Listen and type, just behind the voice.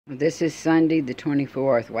This is Sunday the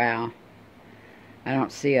 24th. Wow. I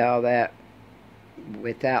don't see all that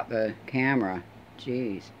without the camera.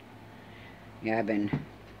 Jeez. Yeah, I've been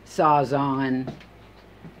Sawzall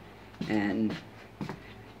and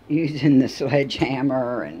using the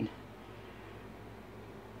sledgehammer, and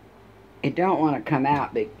it don't want to come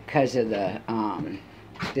out because of the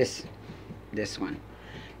this one,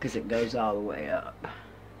 because it goes all the way up.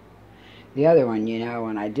 The other one, you know,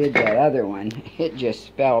 when I did that other one, it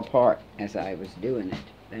just fell apart as I was doing it.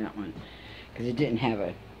 That one, because it didn't have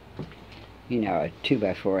a, you know, a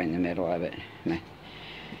 2x4 in the middle of it.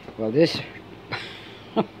 Well, this,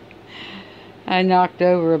 I knocked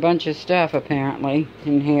over a bunch of stuff apparently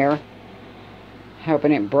in here,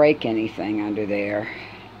 hoping it break anything under there.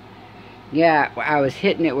 Yeah, I was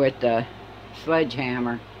hitting it with the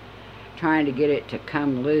sledgehammer, trying to get it to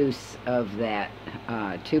come loose of that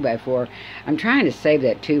 2x4. I'm trying to save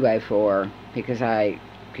that 2x4 because I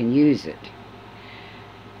can use it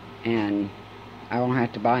and I won't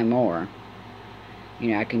have to buy more.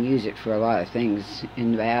 You know, I can use it for a lot of things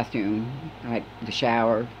in the bathroom, like the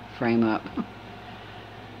shower, frame up.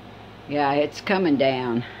 Yeah, it's coming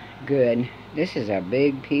down good. This is a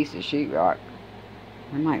big piece of sheetrock.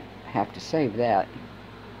 I might have to save that.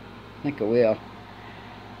 I think I will.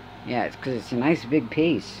 Yeah, it's because it's a nice big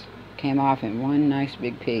piece. Came off in one nice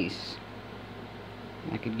big piece.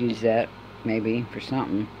 I could use that maybe for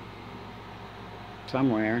something.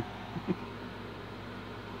 Somewhere.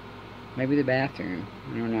 Maybe the bathroom.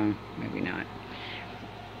 I don't know. Maybe not.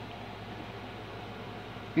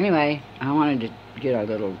 Anyway, I wanted to get a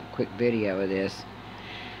little quick video of this.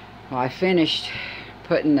 Well, I finished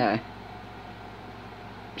putting the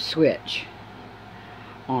switch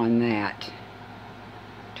on that.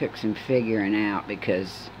 Took some figuring out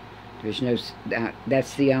because there's no,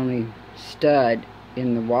 that's the only stud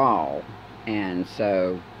in the wall, and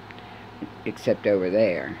so, except over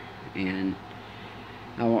there, and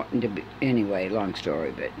I want to be, anyway, long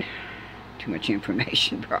story, but too much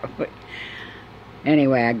information probably.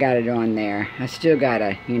 Anyway, I got it on there. I still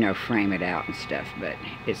gotta, you know, frame it out and stuff, but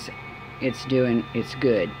it's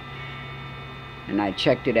good. And I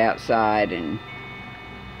checked it outside and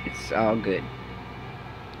it's all good.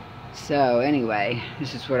 So anyway,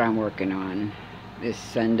 this is what I'm working on this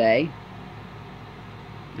Sunday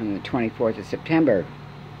on the 24th of September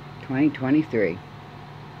 2023.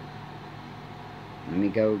 Let me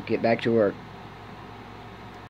go get back to work.